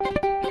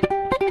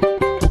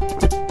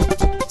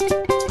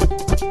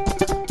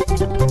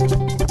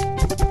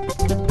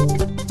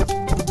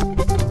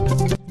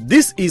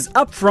is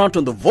Upfront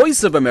on the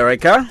Voice of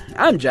America.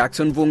 I'm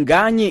Jackson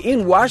Vunganyi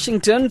in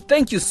Washington.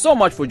 Thank you so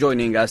much for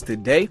joining us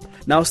today.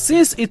 Now,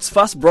 since its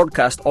first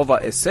broadcast over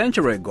a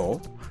century ago,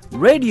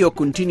 radio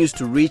continues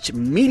to reach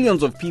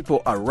millions of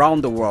people around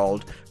the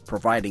world,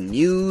 providing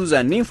news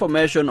and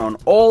information on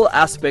all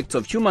aspects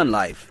of human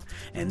life.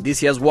 And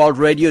this year's World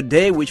Radio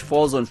Day, which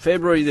falls on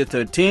February the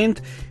 13th,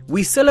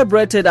 we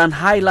celebrated and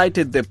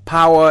highlighted the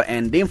power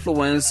and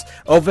influence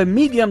of a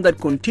medium that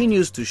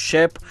continues to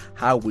shape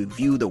how we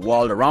view the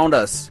world around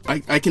us.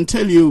 I can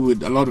tell you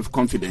with a lot of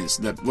confidence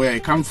that where I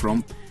come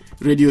from,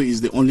 radio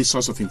is the only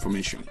source of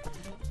information.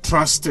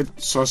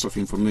 Trusted source of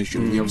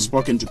information. We have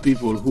spoken to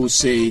people who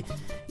say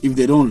if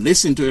they don't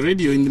listen to a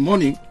radio in the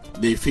morning,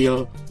 they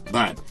feel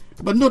bad.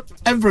 But not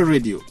every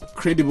radio.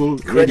 Credible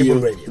radio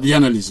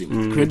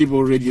journalism.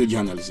 Credible radio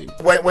journalism.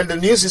 When the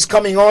news is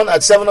coming on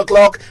at 7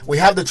 o'clock, we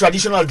have the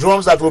traditional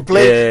drums that will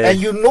play. And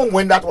you know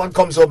when that one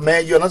comes up,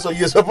 man, you're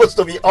supposed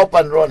to be up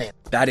and running.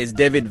 That is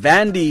David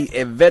Vandy,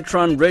 a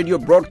veteran radio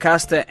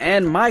broadcaster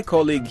and my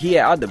colleague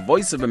here at the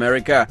Voice of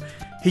America.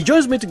 He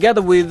joins me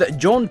together with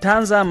John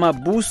Tanza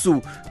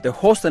Mabusu, the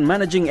host and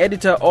managing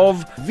editor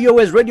of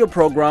VOA's radio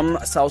program,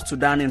 South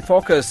Sudan in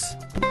Focus.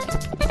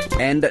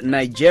 And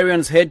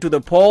Nigerians head to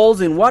the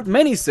polls in what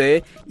many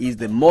say is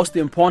the most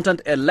important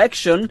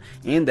election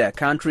in their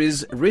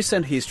country's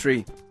recent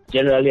history.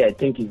 Generally, I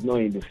think it's not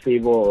in the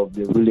favor of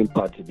the ruling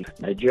party.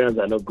 Nigerians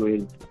are not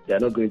going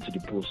to the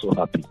polls so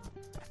happy.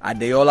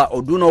 Adeola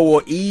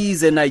Odunowo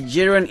is a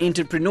Nigerian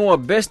entrepreneur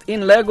based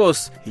in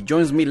Lagos. He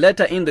joins me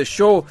later in the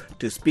show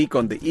to speak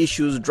on the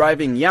issues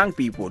driving young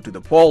people to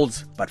the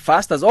polls. But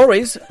first, as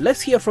always,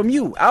 let's hear from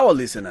you, our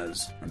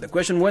listeners. And the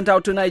question went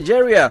out to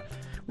Nigeria.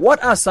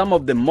 What are some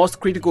of the most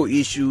critical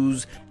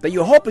issues that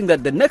you're hoping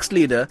that the next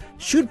leader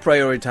should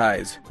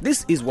prioritize?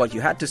 This is what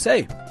you had to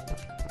say.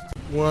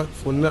 One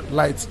for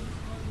light,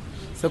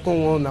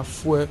 second one na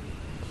fuel,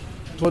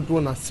 third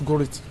one na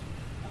security.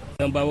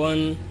 Number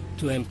one,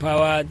 to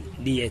empower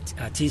the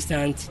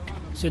artisans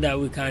so that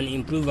we can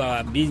improve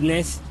our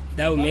business.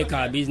 That will make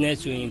our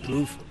business to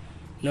improve.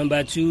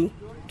 Number two,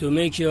 to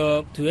make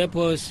sure to help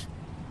us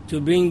to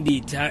bring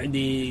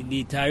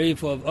the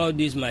tariff of all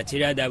this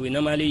material that we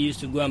normally used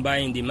to go and buy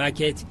in the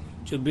market,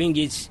 to bring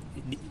it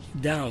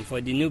down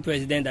for the new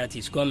president that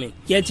is coming.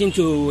 Getting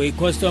to a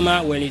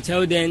customer, when you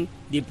tell them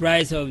the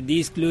price of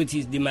this clothes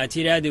is the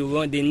material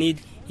they need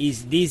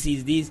is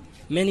this.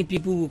 Many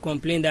people will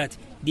complain that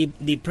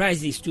the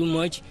price is too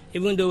much,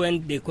 even though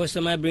when the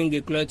customer bring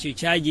the clothes, you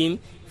charge him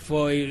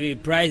for a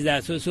price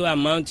that's also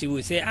amount, he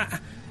will say,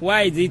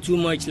 why is it too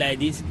much like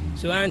this?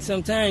 So, and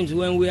sometimes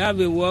when we have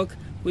a work,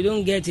 we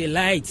don't get a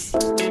light.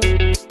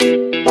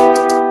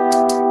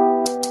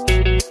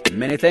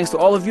 Many thanks to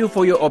all of you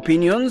for your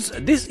opinions.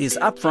 This is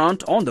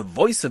Upfront on the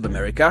Voice of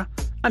America.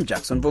 I'm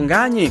Jackson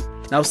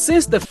Vunganyi. Now,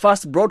 since the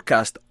first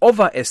broadcast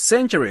over a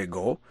century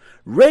ago,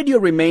 radio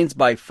remains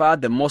by far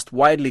the most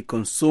widely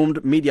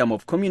consumed medium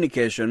of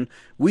communication,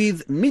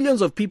 with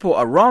millions of people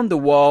around the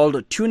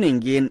world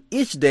tuning in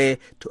each day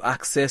to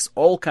access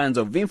all kinds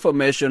of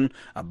information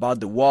about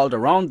the world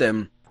around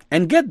them.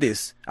 And get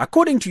this,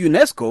 according to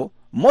UNESCO,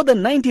 more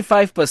than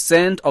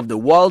 95% of the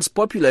world's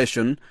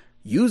population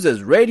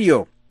uses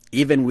radio.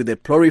 Even with the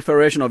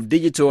proliferation of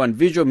digital and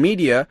visual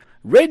media,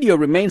 radio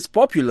remains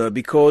popular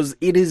because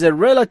it is a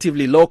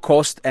relatively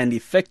low-cost and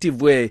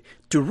effective way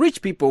to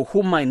reach people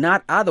who might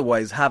not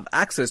otherwise have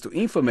access to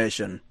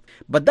information.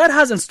 But that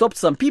hasn't stopped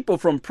some people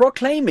from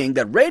proclaiming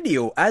that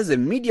radio as a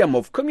medium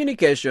of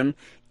communication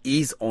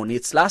is on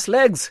its last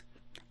legs.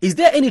 Is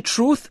there any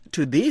truth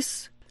to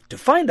this? To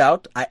find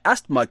out, I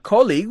asked my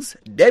colleagues,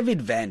 David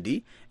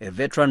Vandy, a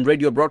veteran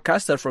radio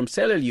broadcaster from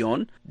Sierra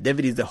Leone.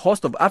 David is the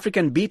host of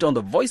African Beat on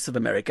the Voice of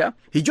America.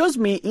 He joins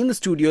me in the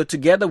studio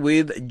together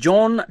with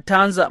John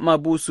Tanza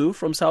Mabusu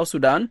from South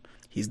Sudan.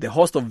 He's the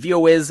host of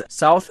VOA's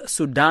South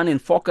Sudan in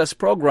Focus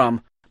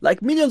program.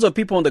 Like millions of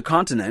people on the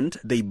continent,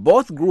 they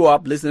both grew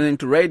up listening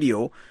to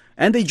radio,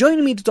 and they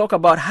joined me to talk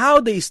about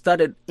how they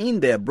started in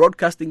their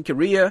broadcasting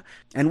career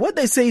and what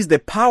they say is the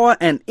power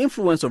and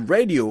influence of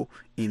radio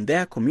in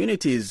their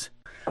communities.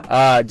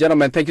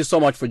 Gentlemen, thank you so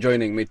much for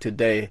joining me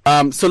today.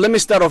 So let me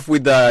start off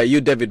with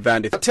you, David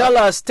Vandy.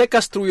 Take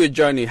us through your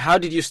journey. How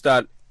did you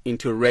start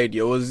into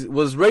radio?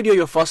 Was radio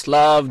your first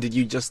love? Did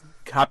you just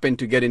happen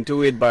to get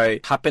into it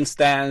by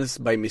happenstance,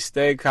 by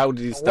mistake? How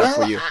did it start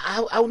for you?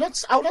 I would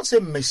not say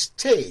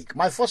mistake.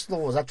 My first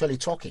love was actually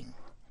talking,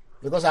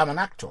 because I'm an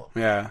actor.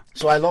 Yeah.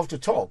 So I love to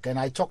talk, and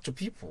I talk to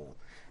people.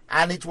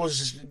 And it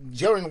was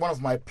during one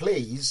of my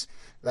plays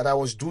that I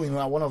was doing,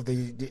 one of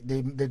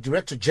the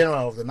Director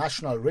General of the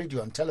National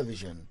Radio and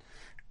Television.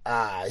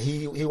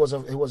 He was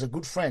a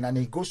good friend, and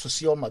he goes to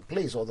see all my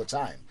plays all the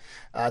time.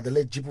 The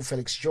late Jipu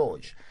Felix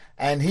George,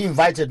 and he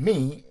invited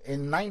me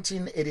in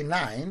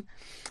 1989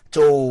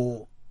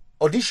 to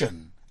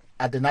audition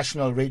at the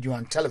National Radio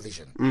and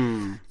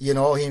Television. You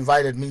know, he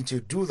invited me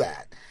to do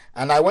that,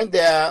 and I went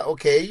there.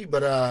 Okay,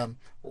 but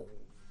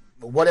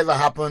whatever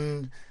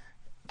happened,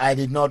 I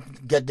did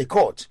not get the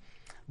court.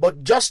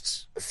 But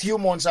just a few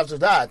months after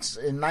that,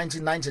 in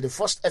 1990, the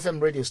first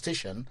FM radio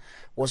station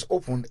was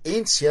opened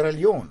in Sierra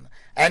Leone.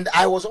 And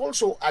I was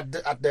also at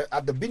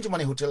the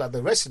Binjumani Hotel at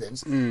the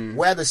residence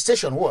where the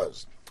station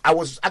was. I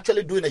was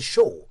actually doing a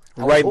show.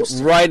 Right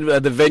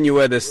at the venue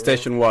where the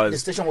station was. The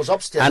station was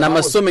upstairs. And I'm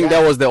assuming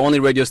that was the only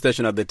radio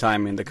station at the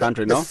time in the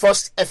country, no? The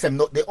first FM,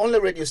 no, the only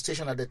radio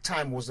station at the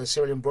time was the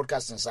Sierra Leone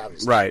Broadcasting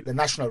Service. Right. The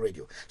national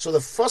radio. So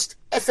the first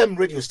FM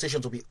radio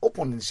station to be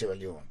opened in Sierra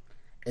Leone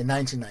in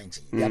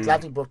 1990, the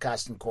Atlantic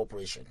Broadcasting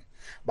Corporation,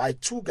 by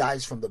two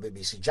guys from the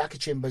BBC, Jackie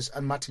Chambers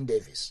and Martin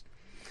Davis.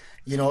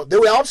 You know, they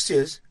were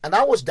upstairs and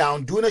I was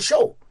down doing a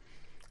show.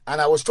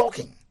 And I was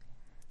talking.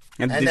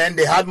 And then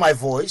they heard my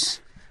voice.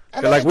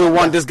 They're like, we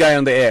want this guy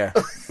on the air.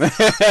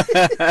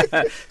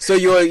 So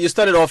you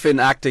started off in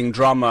acting,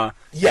 drama,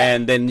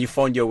 and then you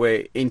found your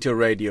way into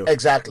radio.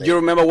 Exactly. Do you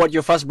remember what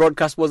your first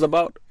broadcast was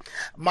about?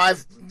 My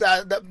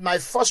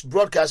first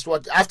broadcast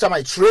was after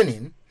my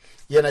training.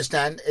 You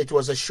understand? It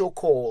was a show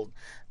called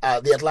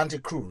The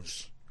Atlantic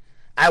Cruise.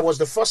 I was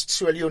the first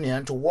Sierra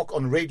Leonean to work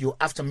on radio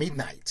after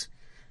midnight.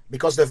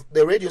 Because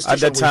the radio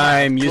station at the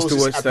time used to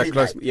watch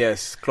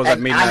close at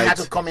midnight. I had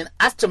to come in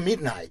after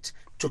midnight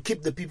to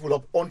keep the people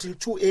up until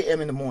 2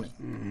 a.m. in the morning.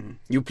 Mm-hmm.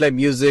 You play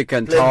music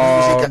and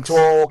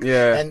talk.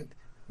 Yeah. And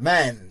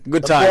man,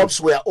 good the time. pubs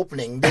were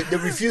opening. They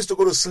refused to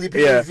go to sleep.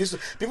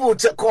 People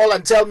would call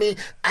and tell me,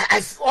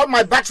 all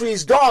my battery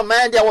is gone,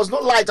 man. There was no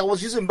light. I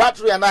was using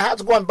battery and I had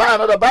to go and buy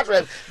another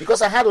battery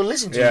because I had to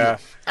listen to you.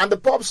 And the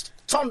pubs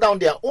turn down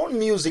their own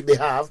music they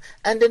have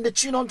and then they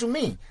tune on to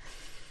me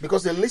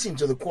because they listen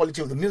to the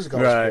quality of the music I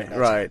was playing.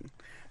 Right.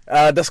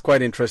 That's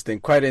quite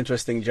interesting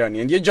journey.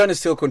 And your journey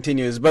still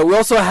continues. But we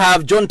also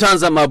have John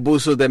Tanza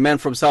Mabusu, the man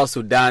from South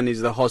Sudan.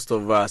 He's the host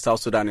of South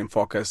Sudan in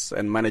Focus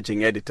and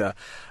managing editor.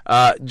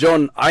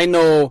 John, I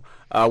know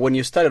when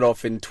you started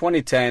off in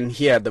 2010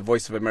 here at the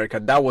Voice of America,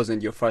 that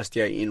wasn't your first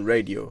year in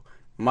radio.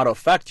 Matter of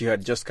fact, you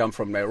had just come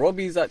from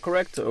Nairobi, is that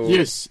correct? Or?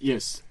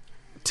 Yes.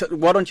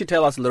 Why don't you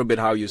tell us a little bit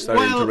how you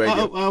started into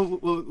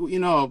radio? You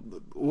know,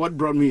 what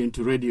brought me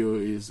into radio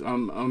is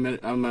I'm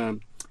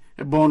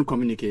a born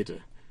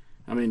communicator.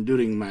 I mean,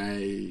 during my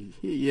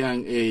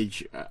young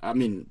age, I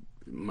mean,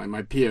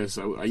 my peers,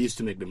 I used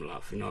to make them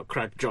laugh, you know,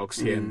 crack jokes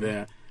here and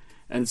there.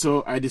 And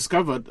so I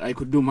discovered I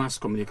could do mass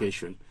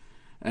communication.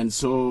 And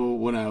so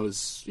when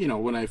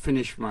I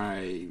finished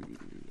my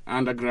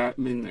undergrad,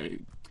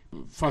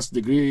 first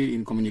degree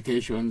in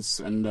communications,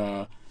 and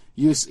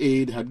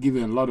USAID had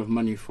given a lot of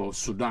money for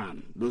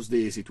Sudan. Those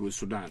days it was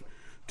Sudan,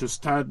 to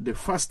start the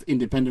first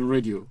independent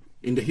radio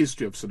in the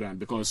history of Sudan,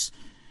 because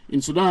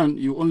in Sudan,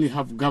 you only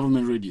have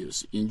government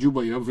radios. In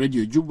Juba, you have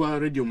Radio Juba,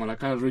 Radio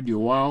Malakal, Radio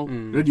Wow,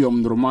 Radio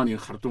Omdurman in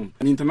Khartoum.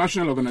 An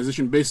international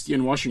organization based here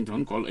in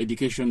Washington called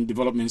Education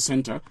Development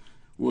Center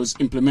was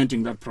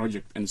implementing that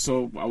project. And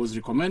so I was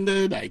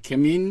recommended, I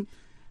came in,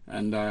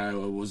 and I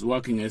was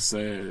working as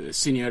a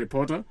senior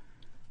reporter.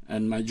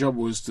 And my job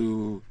was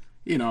to,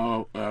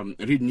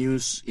 read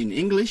news in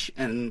English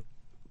and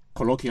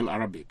colloquial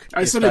Arabic.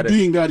 I started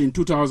doing that in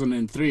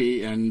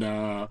 2003,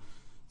 and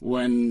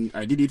when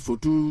I did it for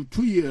two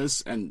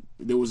years, and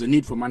there was a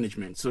need for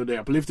management. So they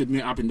uplifted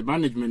me up in the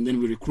management, then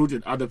we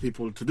recruited other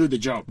people to do the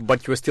job.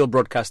 But you were still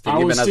broadcasting,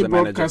 even as a manager?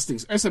 I was still broadcasting.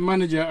 As a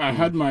manager, I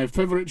had my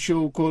favorite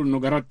show called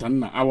Nogarat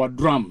Tanna, Our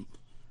Drum.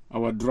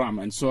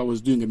 And so I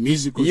was doing a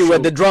musical show. You were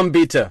the drum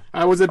beater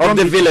I was the drum of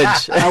the beater.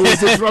 village. I was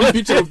the drum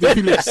beater of the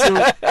village.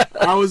 So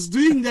I was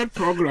doing that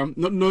program,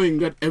 not knowing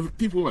that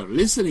people were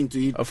listening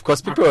to it. Of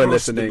course, people were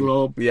listening. The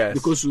globe, yes.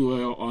 Because we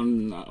were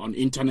on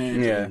internet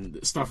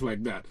and stuff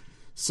like that.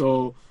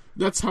 So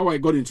that's how I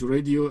got into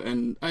radio,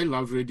 and I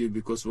love radio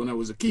because when I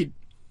was a kid,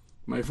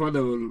 my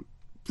father will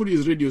put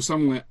his radio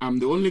somewhere. I'm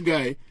the only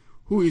guy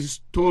who is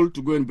told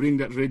to go and bring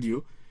that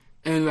radio,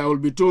 and I will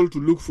be told to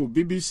look for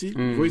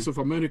BBC, Voice of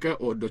America,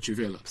 or Deutsche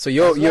Welle. So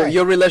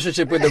your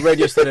relationship with the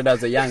radio started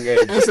as a young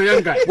age. As a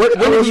young guy.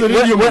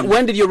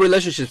 When did your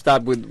relationship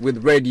start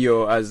with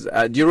radio?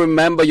 Do you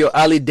remember your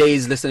early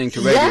days listening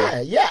to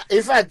radio? Yeah.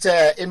 In fact,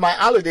 in my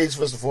early days,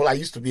 first of all, I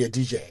used to be a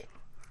DJ.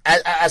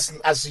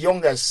 As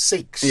young as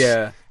 6,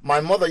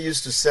 my mother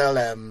used to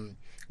sell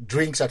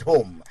drinks at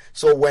home.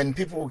 So when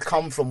people would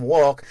come from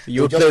work,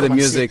 you play the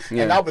music,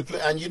 and I'll be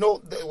play. And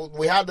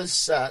we had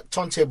this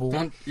turntable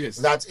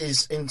that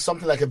is in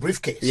something like a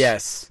briefcase.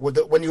 Yes.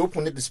 When you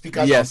open it, the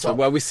speaker. Yes. On top.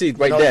 Well, we see it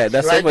right there.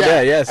 That's right over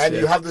there. Yes. And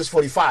you have this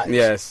 45.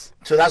 Yes.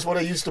 So that's what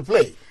I used to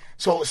play.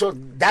 So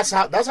that's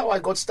how I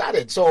got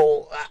started.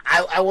 So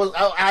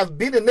I've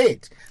been in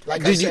it.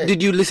 Like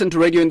did you listen to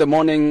radio in the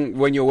morning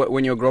when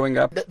you're growing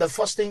up? The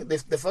first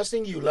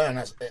thing you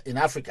learn in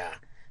Africa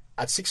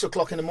at 6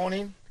 o'clock in the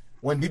morning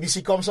when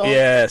BBC comes on,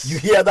 you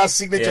hear that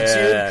signature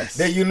tune,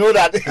 then you know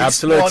that it's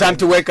absolutely time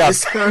to wake up.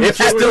 If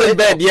you're still in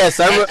bed, yes.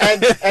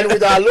 And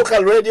with our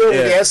local radio,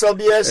 with the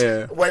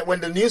SLBS,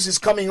 when the news is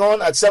coming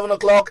on at 7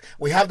 o'clock,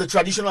 we have the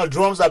traditional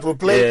drums that will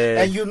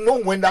play, and you know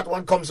when that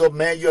one comes up,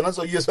 man,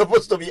 you're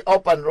supposed to be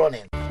up and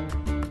running.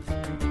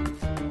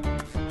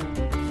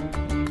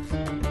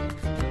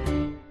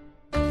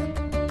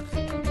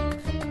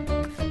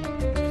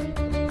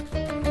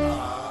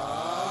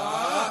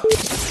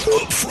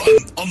 Up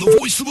Front on the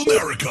Voice of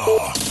America.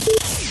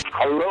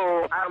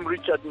 Hello, I'm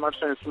Richard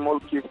Martin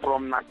Smolky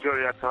from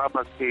Nigeria,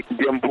 Taraba State,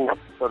 Biambu,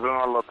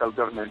 Regional Local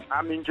Government.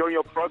 I'm enjoying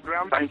your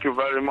program. Thank you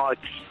very much.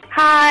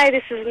 Hi,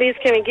 this is Liz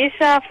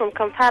Kemigisha from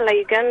Kampala,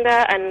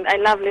 Uganda, and I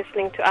love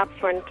listening to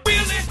Upfront.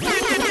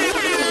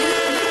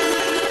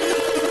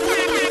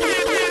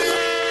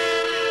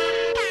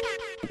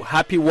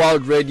 Happy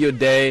World Radio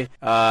Day.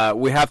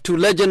 We have two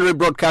legendary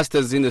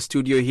broadcasters in the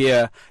studio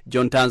here,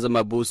 John Tanza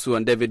Mabusu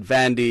and David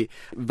Vandy.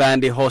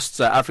 Vandy hosts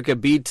African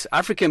Beat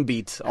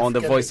on the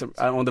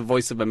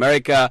Voice of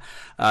America.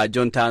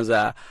 John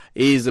Tanza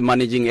is the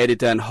managing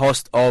editor and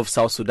host of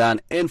South Sudan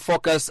in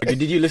Focus.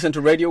 Did you listen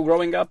to radio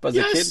growing up as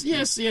a kid?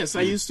 Yes.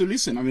 I used to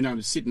listen. I mean, I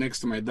would sit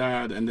next to my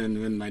dad, and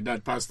then when my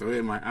dad passed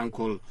away, my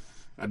uncle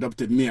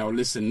adopted me. I would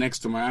listen next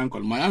to my uncle.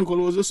 My uncle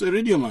was also a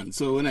radio man,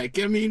 so when I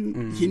came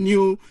in, he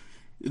knew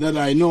that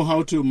I know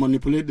how to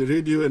manipulate the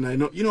radio, and I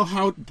know, you know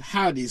how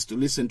hard it is to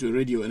listen to a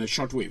radio in a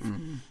shortwave.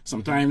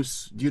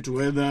 Sometimes, due to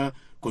weather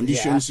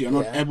conditions, you're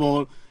not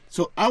able.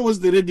 So I was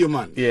the radio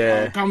man.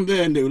 I'll come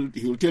there, and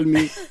he will tell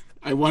me,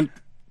 I want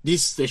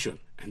this station,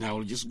 and I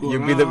will just go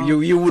around.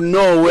 You would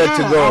know where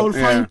to go. I will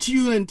find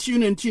tune and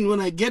tune.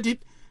 When I get it,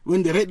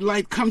 when the red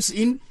light comes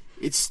in,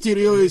 its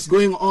stereo is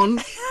going on.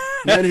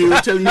 Then he will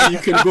tell me you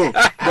can go,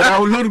 but I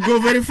will not go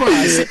very far.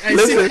 I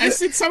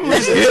sit somewhere.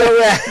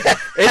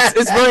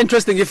 It's very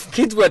interesting. If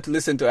kids were to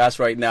listen to us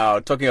right now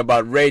talking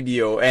about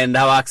radio and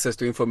have access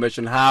to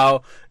information,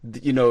 how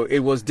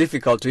it was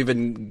difficult to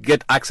even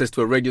get access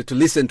to a radio to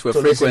listen to a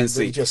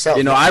frequency. Yourself,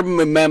 I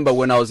remember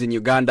when I was in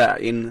Uganda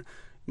in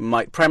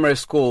my primary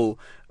school.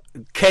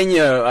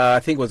 Kenya,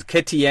 I think it was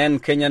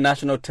KTN, Kenya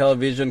National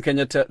Television,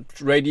 Kenya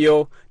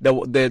Radio,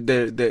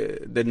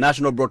 the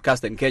national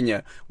broadcaster in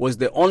Kenya was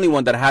the only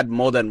one that had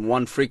more than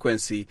one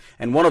frequency,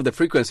 and one of the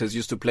frequencies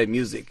used to play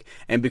music.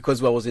 And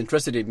because I was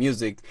interested in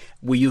music,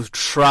 we used to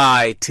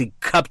try to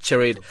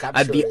capture it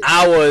at the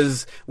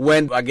hours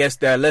when I guess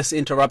there are less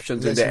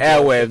interruptions in the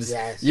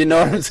airwaves. You know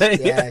what I'm saying?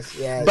 Yes.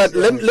 But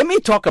let's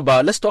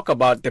talk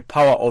about the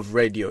power of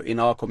radio in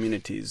our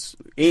communities.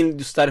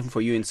 Starting for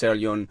you in Sierra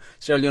Leone,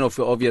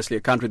 obviously a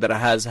country that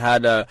has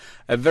had a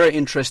very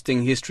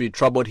interesting history,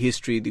 troubled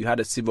history. You had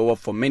a civil war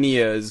for many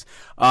years.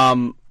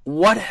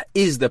 What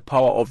is the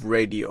power of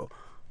radio?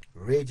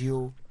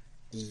 Radio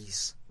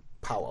is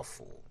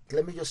powerful.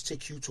 Let me just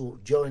take you to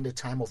during the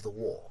time of the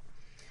war,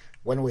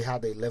 when we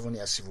had the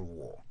 11-year civil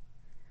war.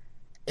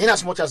 In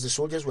as much as the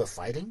soldiers were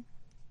fighting,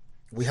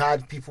 we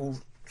had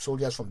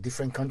soldiers from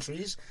different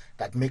countries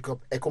that make up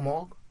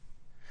ECOMOG,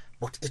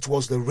 but it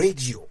was the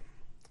radio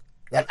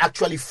that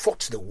actually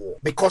fought the war,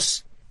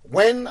 because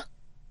when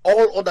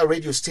all other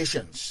radio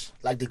stations,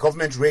 like the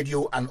government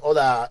radio and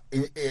other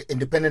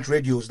independent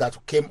radios that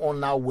came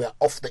on now were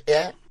off the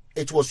air,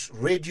 it was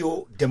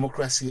Radio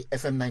Democracy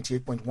FM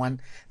 98.1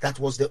 that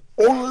was the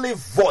only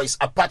voice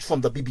apart from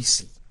the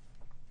BBC.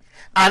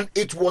 And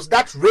it was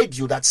that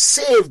radio that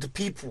saved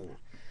people.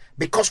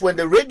 Because when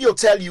the radio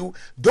tell you,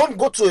 don't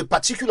go to a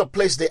particular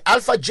place, the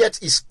Alpha Jet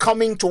is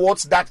coming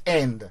towards that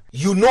end,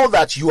 you know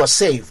that you are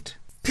saved.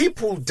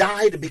 People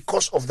died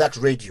because of that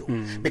radio.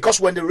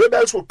 Because when the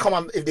rebels will come,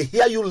 and if they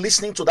hear you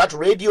listening to that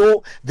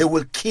radio, they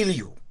will kill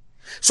you.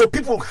 So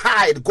people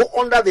hide, go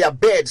under their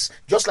beds,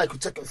 just like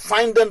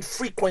find a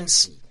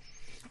frequency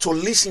to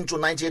listen to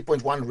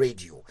 98.1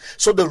 radio.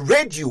 So the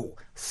radio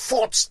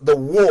fought the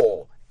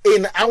war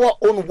in our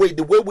own way.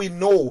 The way we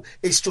know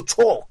is to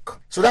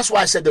talk. So that's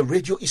why I said the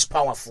radio is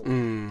powerful.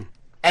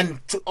 And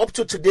up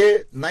to today,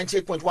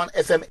 98.1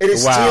 FM, it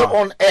is still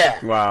on air.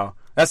 Wow.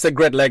 That's a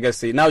great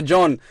legacy. Now,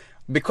 John,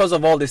 because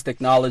of all these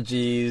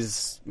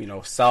technologies,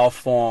 cell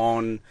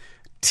phone,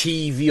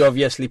 TV,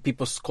 obviously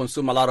people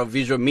consume a lot of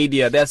visual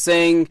media. They're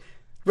saying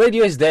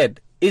radio is dead.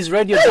 Is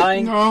radio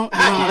dying? No.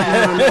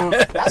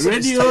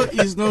 Radio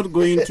is not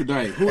going to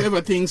die.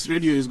 Whoever thinks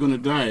radio is going to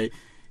die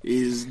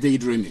is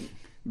daydreaming,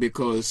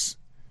 because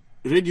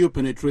radio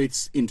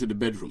penetrates into the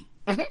bedroom.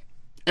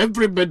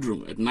 Every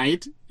bedroom at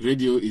night,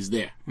 radio is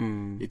there.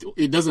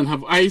 It doesn't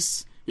have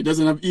eyes, it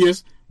doesn't have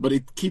ears, but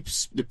it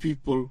keeps the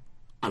people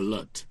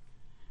alert.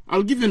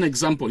 I'll give you an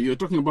example. You're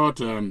talking about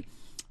an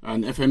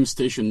FM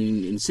station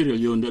in Sierra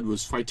Leone that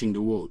was fighting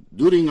the war.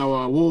 During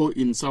our war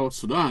in South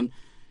Sudan,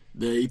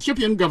 the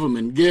Ethiopian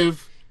government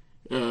gave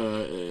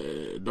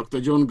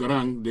Dr. John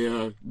Garang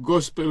their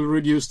gospel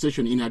radio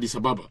station in Addis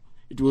Ababa.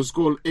 It was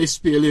called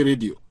SPLA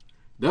Radio.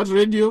 That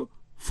radio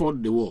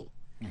fought the war.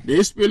 The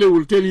SPLA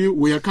will tell you,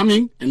 we are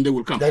coming, and they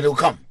will come. They will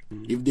come.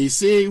 If they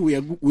say we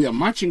are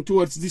marching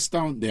towards this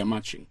town, they are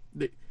marching.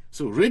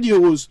 So radio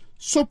was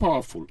so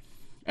powerful.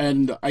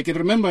 And I can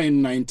remember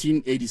in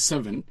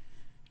 1987,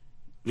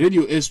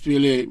 Radio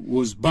SPLA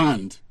was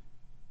banned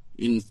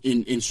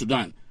in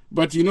Sudan.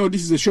 But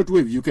this is a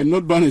shortwave. You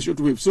cannot ban a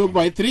shortwave. So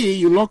by 3,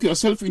 you lock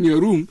yourself in your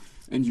room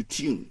and you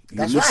tune.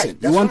 You listen.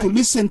 You want to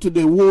listen to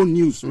the war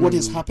news. What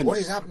is happening? What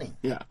is happening?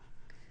 Yeah.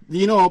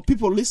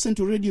 People listen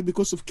to radio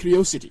because of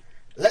curiosity.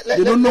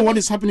 They don't know what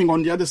is happening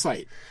on the other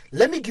side.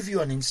 Let me give you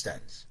an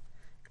instance.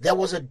 There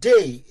was a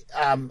day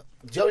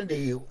during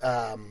the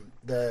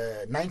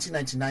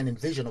 1999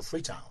 invasion of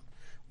Freetown,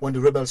 when the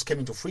rebels came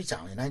into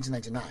Freetown in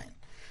 1999.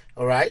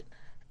 All right,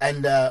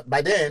 and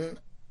by then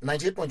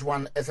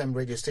 98.1 FM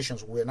radio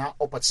stations were now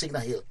up at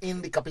Signal Hill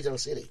in the capital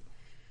city.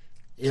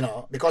 You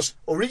know, because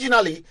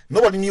originally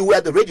nobody knew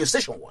where the radio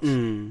station was.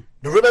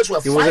 The rebels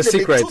were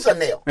finding it tooth and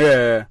nail.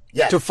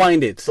 Yeah, to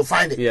find it.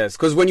 Yes,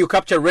 because when you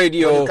capture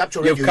radio,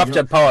 you've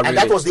captured power. And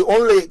that was the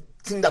only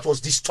thing that was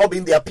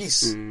disturbing their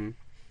peace.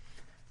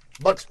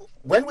 But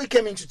when we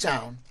came into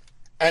town,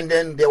 and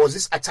then there was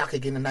this attack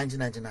again in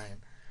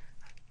 1999,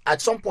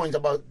 at some point,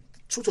 about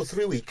 2 to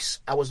 3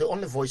 weeks, I was the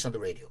only voice on the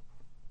radio.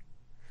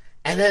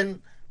 And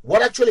then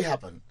what actually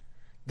happened,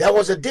 there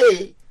was a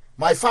day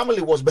my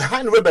family was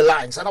behind rebel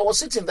lines, and I was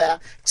sitting there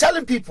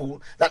telling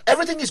people that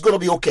everything is going to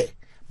be okay.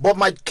 But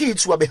my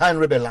kids were behind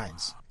rebel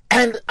lines.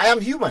 And I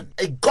am human.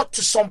 It got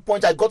to some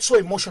point, I got so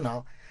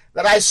emotional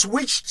that I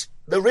switched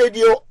the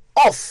radio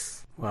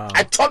off. Wow.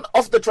 I turned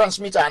off the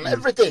transmitter and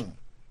everything.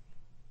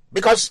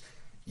 Because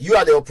you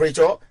are the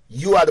operator,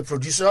 you are the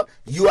producer,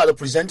 you are the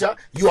presenter,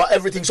 you are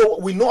everything. So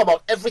we know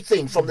about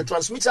everything from the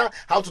transmitter,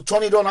 how to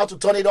turn it on, how to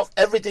turn it off,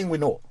 everything we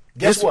know.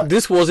 Guess what?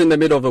 This was in the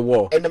middle of the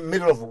war. In the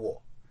middle of the war.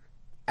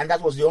 And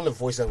that was the only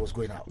voice that was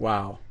going out.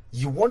 Wow.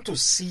 You want to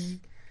see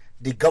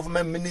the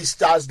government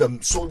ministers, the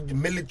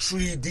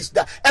military, this,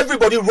 that,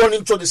 everybody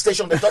running to the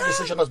station. The top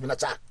station has been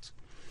attacked.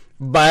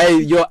 By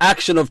your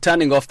action of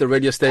turning off the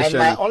radio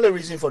station. And my only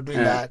reason for doing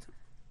that,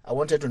 I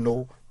wanted to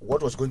know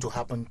what was going to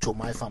happen to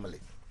my family.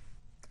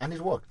 And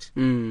it worked.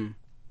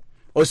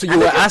 Oh, so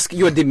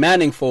you were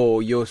demanding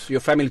for your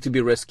family to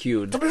be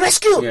rescued. To be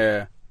rescued?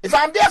 Yeah. If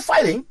I'm there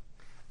fighting,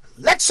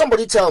 let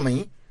somebody tell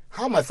me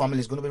how my family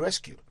is going to be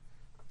rescued.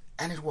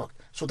 And it worked.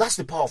 So that's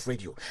the power of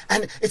radio.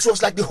 And it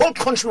was like the whole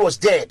country was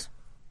dead.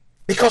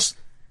 Because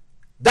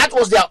that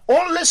was their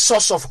only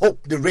source of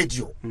hope, the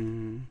radio.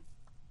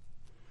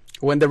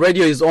 When the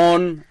radio is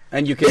on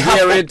and you can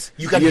hear it,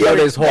 you know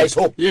there's hope. There's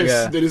hope.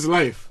 Yes, there is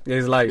life. There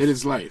is life. It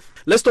is life.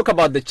 Let's talk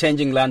about the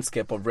changing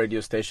landscape of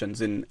radio stations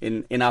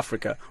in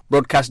Africa,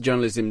 broadcast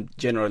journalism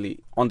generally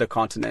on the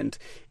continent.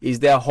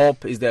 Is there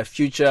hope? Is there a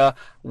future?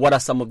 What are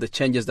some of the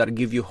changes that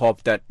give you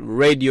hope that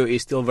radio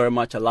is still very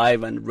much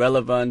alive and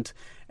relevant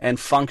and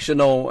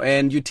functional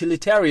and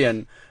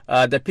utilitarian,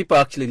 that people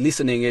are actually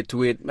listening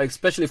to it,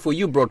 especially for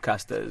you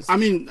broadcasters? I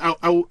mean,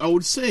 I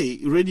would say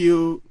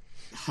radio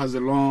has a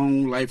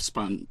long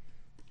lifespan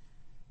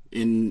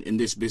in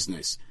this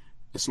business,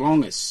 as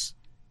long as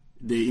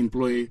they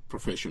employ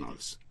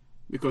professionals.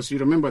 Because you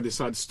remember the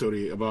sad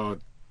story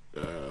about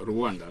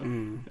Rwanda,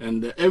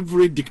 and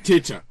every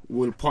dictator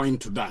will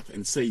point to that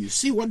and say, you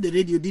see what the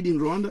radio did in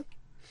Rwanda?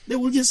 They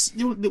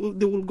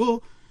will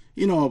go,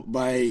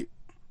 by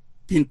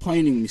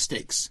pinpointing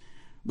mistakes.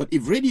 But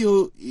if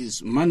radio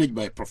is managed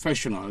by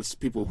professionals,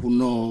 people who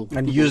know...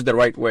 And use the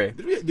right way.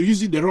 They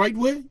use it the right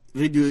way,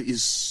 radio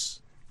is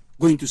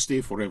going to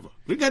stay forever.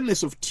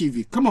 Regardless of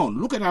TV. Come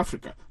on, look at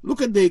Africa.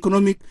 Look at the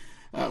economic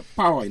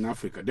power in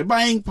Africa. The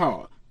buying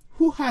power.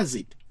 Who has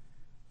it?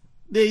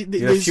 There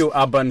are a few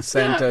urban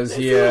centers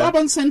here.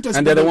 Urban centers.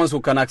 And they're the ones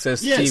who can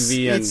access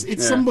TV.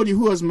 It's somebody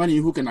who has money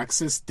who can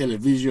access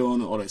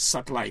television or a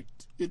satellite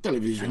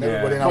television.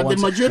 But the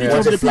majority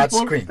of the flat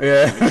people, screen.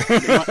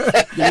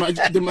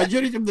 the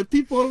majority of the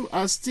people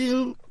are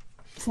still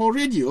for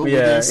radio.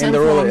 In the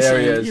rural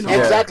areas.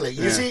 Exactly.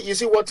 You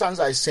see what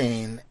Tanza is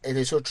saying. It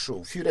is so true.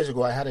 A few days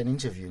ago, I had an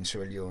interview in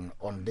Sierra Leone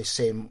on the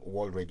same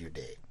World Radio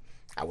Day.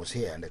 I was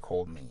here and they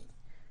called me,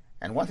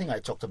 and one thing I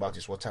talked about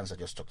is what Tanza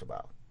just talked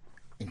about: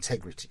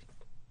 integrity.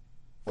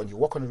 When you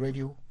work on the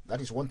radio, that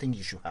is one thing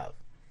you should have.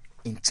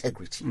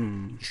 Integrity.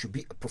 You should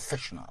be a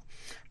professional,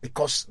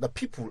 because the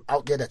people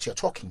out there that you're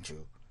talking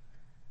to,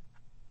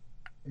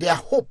 their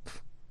hope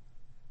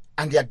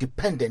and their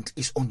dependent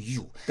is on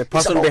you. The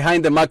person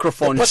behind the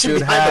microphone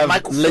should have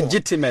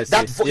legitimacy.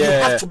 You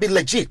have to be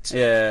legit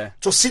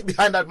to sit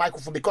behind that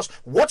microphone, because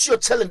what you're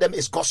telling them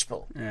is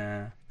gospel.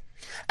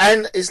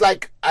 And it's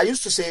like I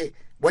used to say,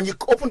 when you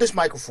open this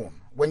microphone,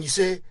 when you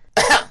say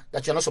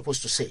that you're not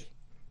supposed to say,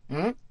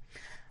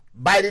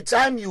 by the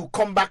time you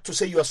come back to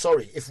say you are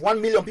sorry, if 1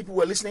 million people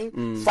were listening,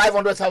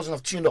 500,000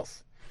 have tuned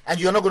off. And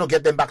you're not going to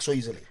get them back so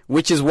easily.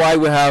 Which is why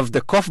we have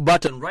the cough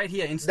button right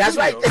here in studio. That's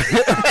right.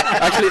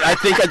 Actually, I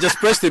think I just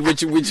pressed it,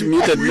 which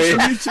muted me.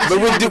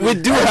 But we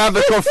do have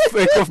a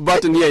cough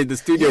button here in the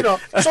studio.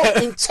 So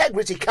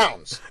integrity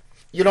counts.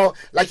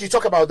 Like you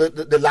talk about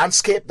the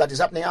landscape that is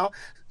happening now.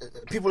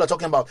 People are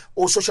talking about,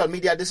 social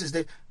media. This is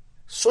the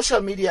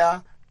social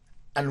media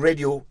and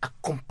radio are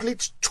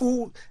complete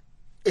two.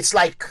 It's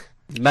like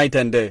night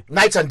and day.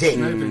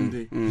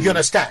 You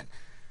understand?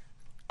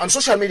 On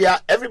social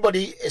media,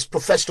 everybody is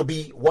professed to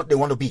be what they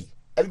want to be.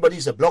 Everybody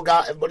is a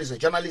blogger, everybody is a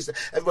journalist,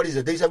 everybody is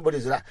a this, everybody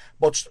is that.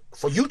 But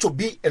for you to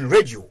be in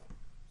radio,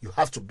 you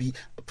have to be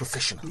a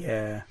professional.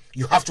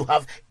 You have to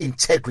have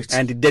integrity.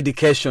 And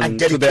dedication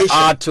to the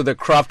art, to the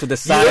craft, to the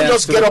science. You don't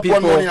just get up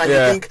one morning and you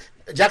think,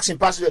 Jackson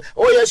passes away.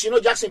 Oh,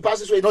 yes, Jackson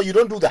passes away. No, you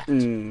don't do that.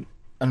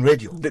 and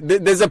radio.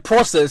 There's a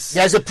process.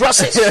 There's a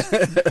process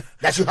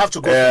that you have to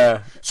go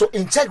through. So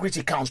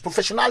integrity counts,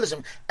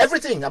 professionalism,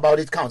 everything about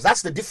it counts.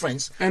 That's the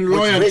difference. And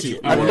loyalty.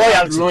 And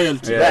loyalty.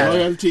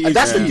 Loyalty and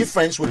that's the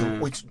difference with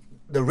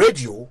the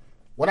radio.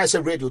 When I say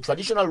radio,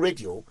 traditional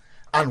radio,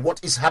 and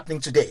what is happening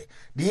today.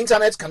 The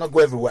internet cannot go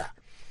everywhere.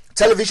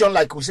 Television,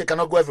 like we say,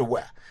 cannot go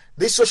everywhere.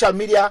 This social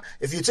media,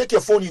 if you take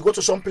your phone, you go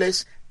to some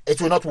place,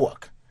 it will not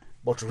work.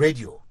 But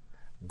radio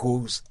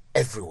goes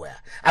everywhere.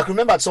 I can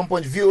remember at some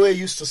point VOA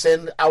used to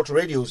send out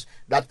radios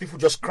that people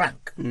just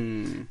crank.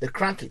 They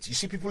crank it. You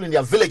see people in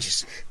their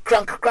villages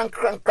crank,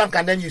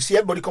 and then you see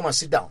everybody come and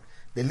sit down.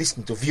 They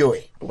listen to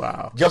VOA.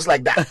 Wow. Just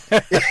like that.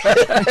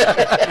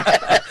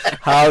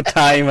 How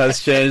time has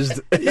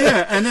changed.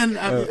 Yeah, and then,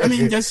 I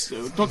mean, just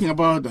talking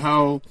about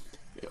how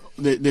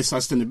the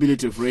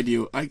sustainability of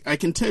radio, I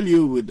can tell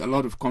you with a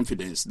lot of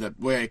confidence that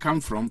where I come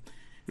from,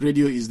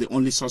 radio is the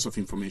only source of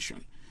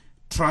information.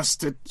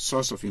 Trusted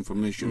source of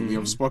information. We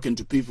have spoken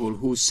to people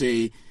who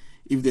say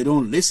if they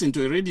don't listen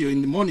to a radio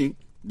in the morning,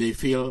 they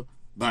feel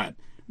bad.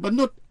 But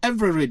not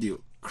every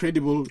radio.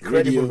 Credible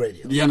radio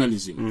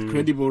journalism.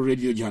 Credible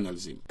radio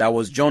journalism. That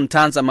was John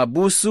Tanza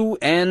Mabusu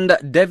and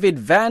David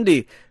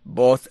Vandy,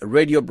 both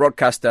radio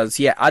broadcasters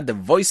here at the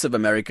Voice of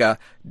America.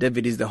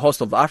 David is the host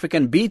of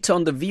African Beat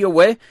on the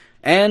VOA,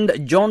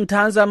 and John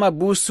Tanza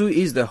Mabusu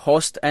is the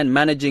host and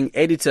managing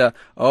editor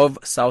of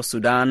South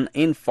Sudan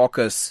in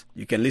Focus.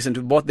 You can listen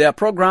to both their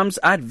programs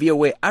at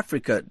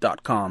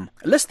voaafrica.com.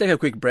 Let's take a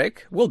quick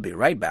break. We'll be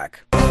right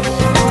back.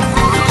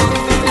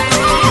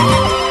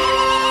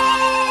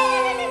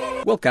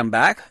 Welcome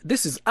back.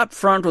 This is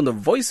Upfront on the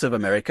Voice of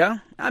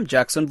America. I'm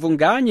Jackson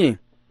Vunganyi.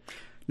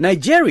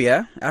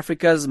 Nigeria,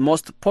 Africa's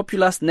most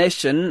populous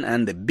nation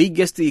and the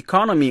biggest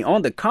economy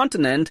on the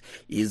continent,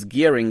 is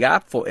gearing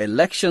up for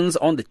elections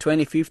on the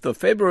 25th of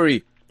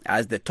February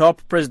as the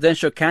top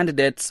presidential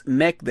candidates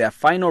make their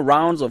final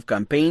rounds of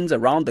campaigns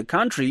around the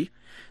country.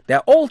 They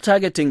are all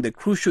targeting the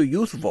crucial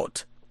youth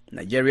vote.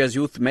 Nigeria's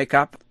youth make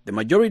up the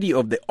majority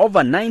of the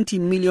over 90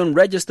 million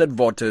registered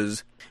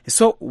voters.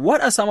 So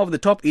what are some of the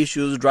top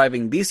issues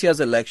driving this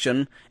year's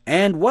election,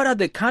 and what are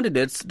the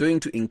candidates doing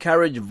to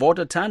encourage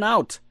voter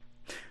turnout?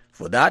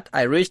 For that,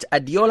 I reached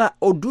Adiola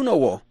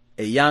Odunowo,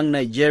 a young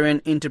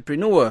Nigerian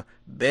entrepreneur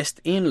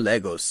based in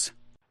Lagos.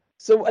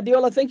 So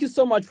Adiola, thank you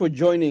so much for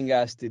joining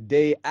us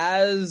today.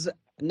 As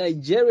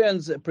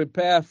Nigerians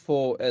prepare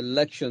for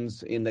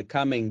elections in the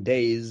coming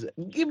days,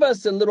 give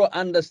us a little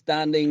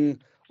understanding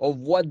of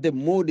what the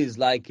mood is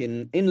like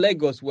in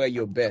Lagos, where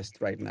you're based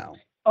right now.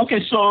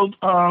 Okay, so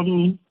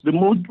the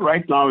mood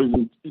right now is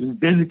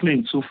basically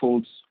in two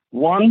folds.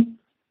 One,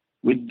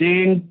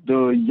 within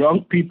the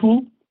young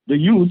people, the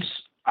youths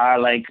are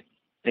like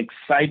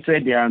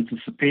excited. They're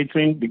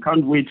anticipating. They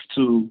can't wait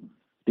to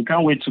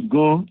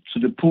go to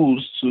the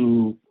polls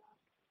to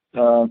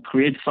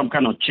create some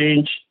kind of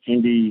change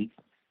in the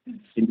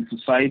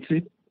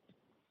society.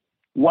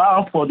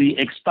 While for the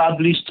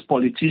established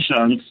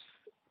politicians,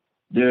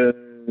 the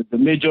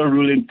major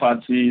ruling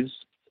parties,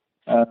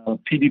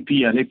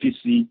 PDP and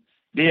APC,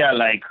 they are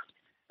like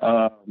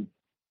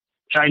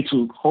trying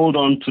to hold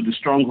on to the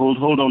stronghold,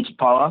 hold on to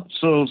power.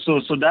 So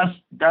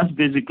that's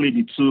basically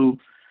the two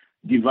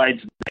divides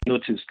I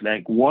noticed.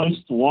 Like one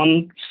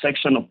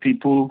section of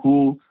people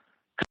who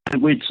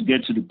can't wait to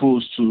get to the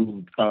polls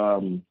to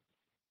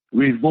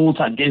revolt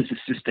against the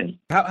system.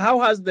 How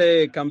has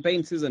the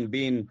campaign season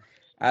been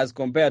as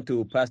compared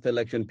to past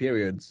election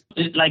periods?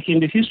 Like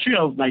in the history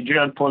of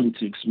Nigerian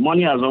politics,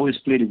 money has always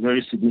played a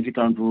very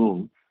significant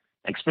role,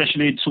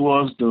 especially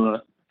towards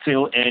the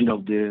tail end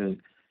of the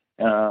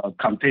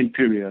campaign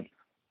period.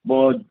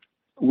 But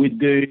with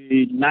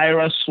the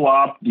Naira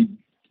swap, the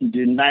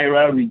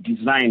Naira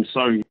redesign,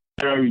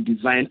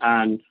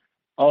 and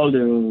all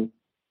the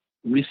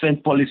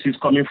recent policies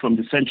coming from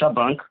the central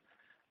bank,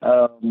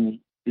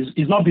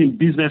 it's not been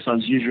business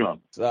as usual.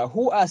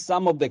 Who are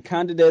some of the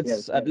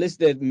candidates, at least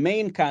the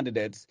main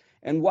candidates,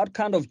 and what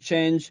kind of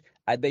change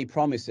are they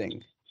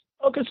promising?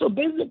 Okay, so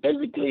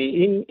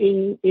basically,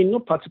 in no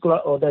particular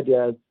order,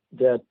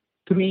 there are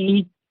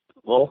three,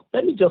 or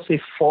let me just say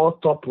four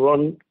top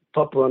runners.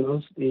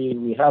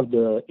 We have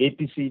the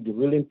APC, the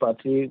ruling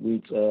party,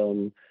 with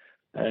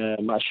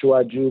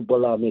Asiwaju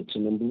Bola Ahmed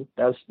Tinubu.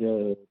 That's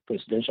the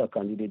presidential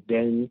candidate.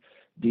 Then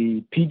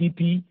the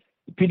PDP.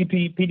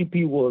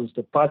 PDP was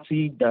the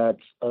party that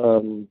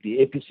the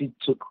APC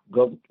took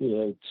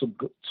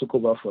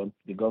over from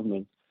the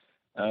government.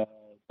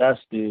 That's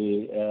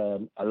the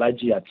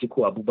Alhaji Atiku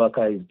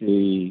Abubakar is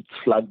the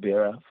flag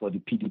bearer for the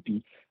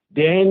PDP.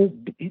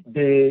 Then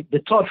the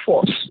third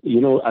force,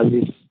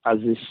 as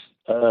is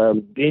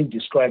being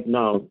described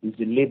now, is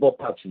the Labour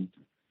Party,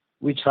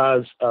 which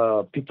has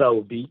Peter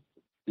Obi.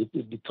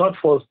 The third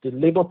force, the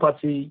Labour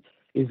Party,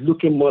 is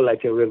looking more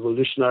like a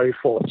revolutionary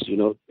force,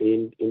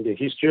 in the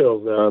history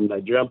of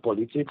Nigerian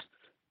politics.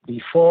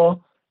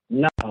 Before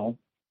now,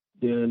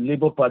 the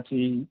Labour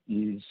Party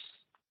is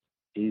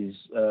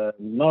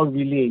not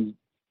really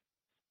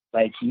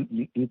like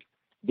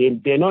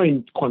they're not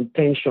in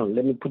contention.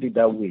 Let me put it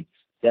that way.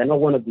 They are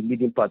not one of the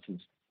leading parties.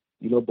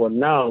 but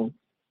now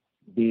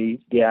they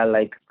are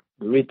like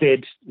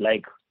rated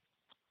like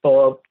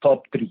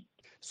top 3.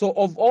 So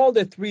of all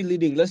the three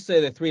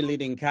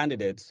leading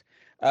candidates,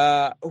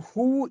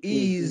 who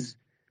is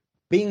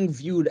being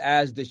viewed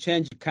as the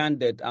change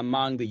candidate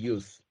among the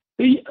youth?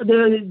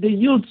 The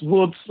youth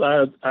votes,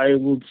 I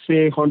would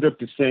say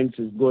 100%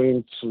 is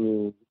going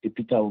to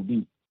Peter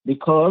Obi,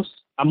 because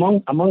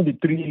among the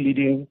three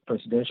leading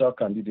presidential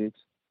candidates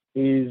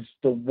is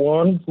the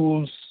one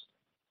who's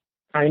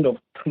kind of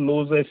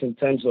closest in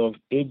terms of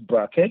age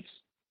brackets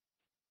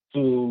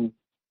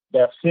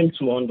that seem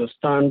to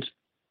understand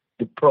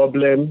the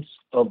problems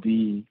of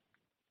the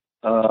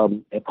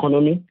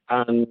economy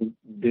and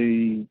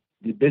the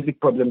basic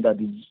problem that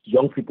the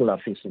young people are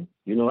facing,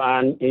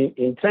 and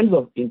in terms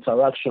of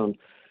interaction,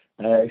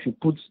 if you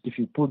put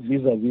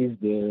vis-a-vis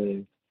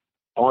the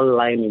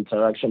online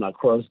interaction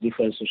across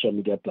different social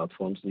media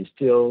platforms, it's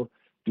still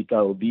Peter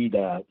Obi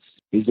that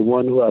is the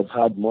one who has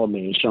had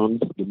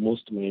the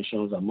most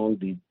mentions among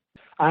the,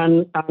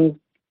 and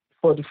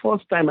for the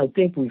first time, I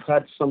think we've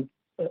had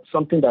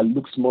something that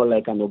looks more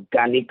like an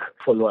organic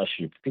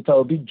followership. Peter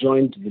Obi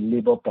joined the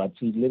Labour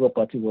Party. The Labour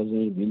Party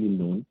wasn't really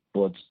known,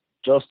 but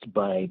just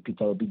by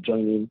Peter Obi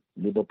joining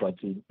Labour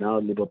Party, now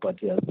Labour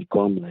Party has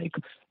become like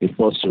a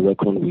force to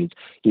reckon with.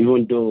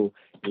 Even though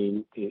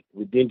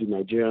within the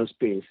Nigerian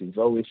space, it's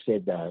always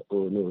said that,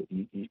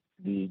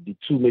 the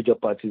two major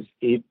parties,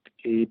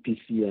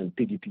 APC and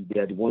PDP, they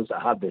are the ones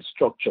that have the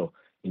structure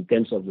in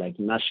terms of like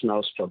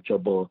national structure.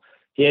 But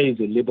here is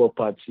a Labour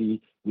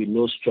Party with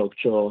no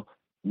structure,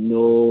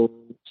 no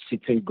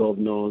sitting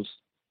governors,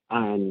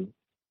 and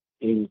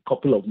in a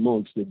couple of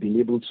months, they've been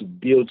able to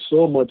build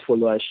so much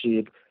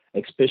followership,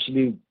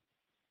 especially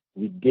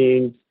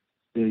within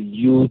the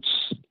youth,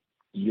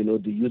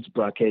 the youth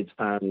bracket,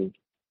 and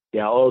they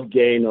are all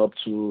getting up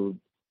to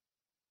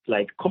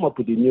come up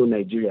with a new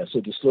Nigeria. So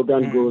the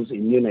slogan goes, a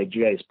new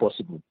Nigeria is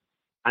possible.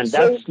 And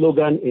that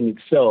slogan in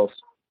itself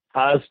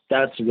has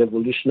that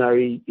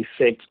revolutionary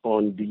effect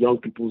on the young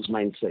people's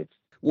mindset.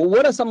 Well,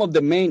 what are some of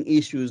the main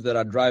issues that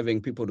are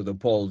driving people to the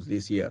polls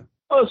this year?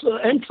 Also,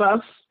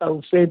 NSAS, I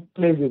would say,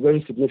 plays a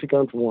very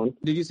significant one.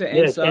 Did you say NSAS?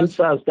 Yes,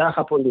 NSAS, that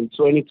happened in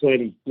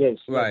 2020. Yes.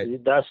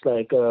 Right. That's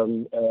like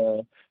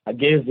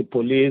against the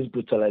police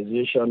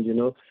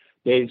brutalization,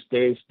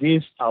 There's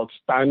this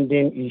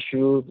outstanding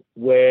issue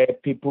where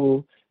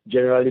people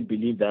generally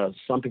believe that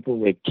some people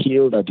were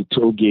killed at the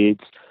toll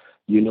gates,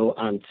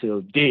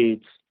 until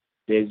date.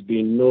 There's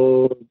been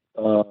no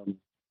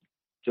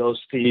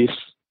justice,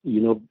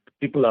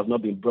 people have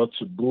not been brought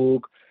to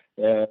book.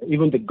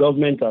 Even the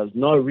government has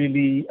not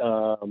really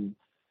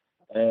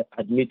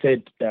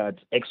admitted that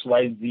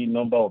XYZ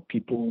number of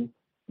people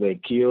were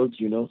killed,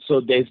 So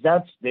there's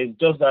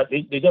just that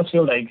they just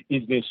feel like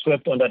it's been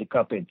swept under the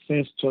carpet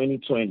since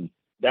 2020.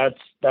 That's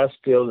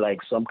still like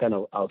some kind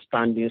of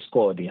outstanding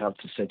score they have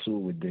to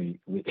settle with the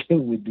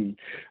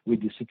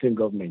sitting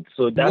government.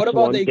 So that's what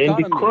about one. The then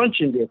economy? The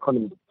crunch in the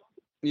economy.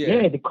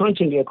 Yeah, the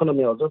crunch in the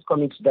economy. I was just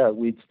coming to that.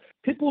 With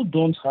people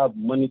don't have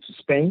money to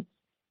spend,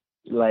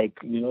 so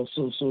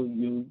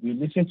you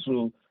listen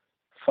to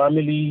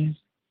families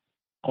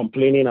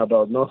complaining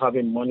about not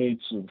having money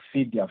to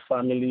feed their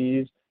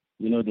families.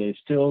 There's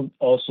still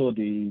also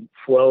the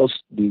fuel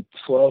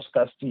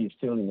scarcity is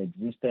still in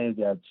existence.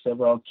 There are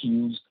several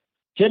queues.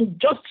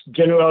 Just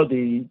general,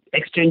 the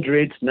exchange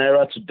rate,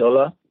 naira to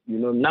dollar,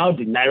 now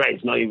the naira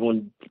is not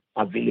even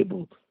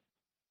available.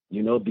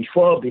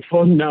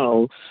 Before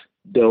now,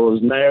 there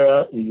was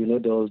naira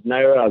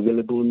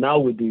available. Now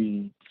with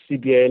the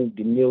CBN,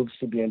 the new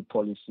CBN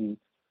policy,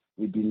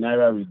 with the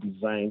naira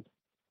redesign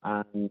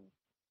and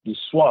the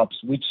swaps,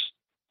 which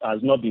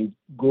has not been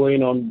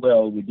going on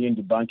well within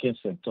the banking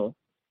sector.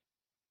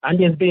 And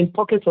there's been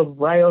pockets of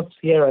riots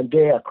here and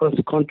there across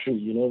the country.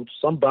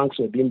 Some banks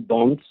were being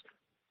bombed.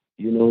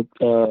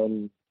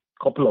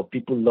 Couple of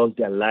people lost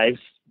their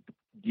lives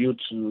due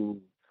to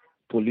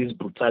police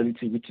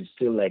brutality, which is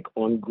still like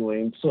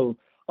ongoing. So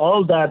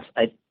all that,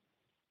 I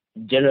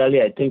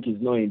think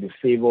is not in the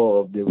favor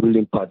of the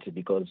ruling party,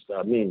 because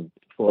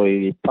for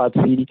a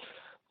party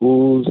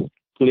who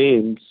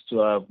claims to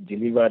have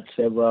delivered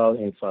several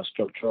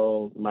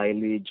infrastructural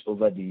mileage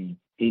over the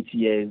 8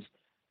 years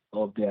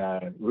of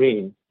their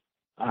reign,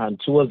 and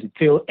towards the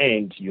tail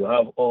end, you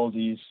have all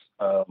these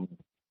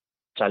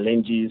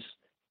challenges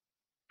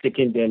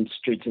taking them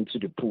straight into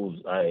the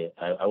pools. I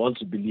want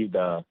to believe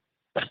that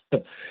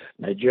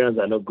Nigerians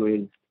are not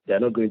going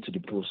to the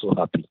pool so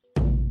happy.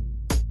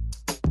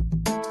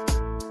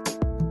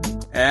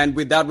 And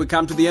with that, we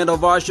come to the end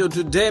of our show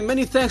today.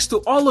 Many thanks to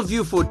all of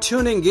you for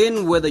tuning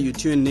in, whether you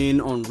tune in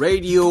on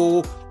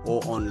radio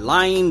or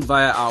online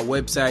via our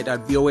website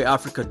at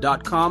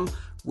voaafrica.com.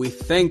 We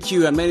thank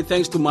you, and many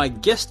thanks to my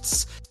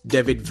guests,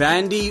 David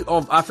Vandy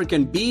of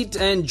African Beat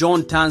and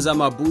John Tanza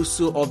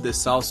Mabusu of the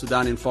South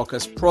Sudan in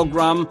Focus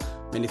program.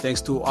 Many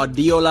thanks to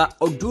Adiola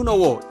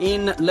Odunowo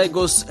in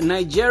Lagos,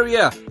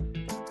 Nigeria.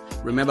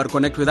 Remember to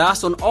connect with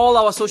us on all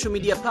our social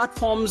media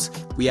platforms.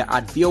 We are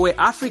at VOA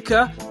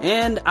Africa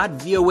and at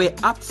VOA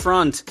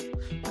Upfront.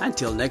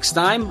 Until next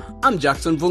time, I'm Jackson Vung.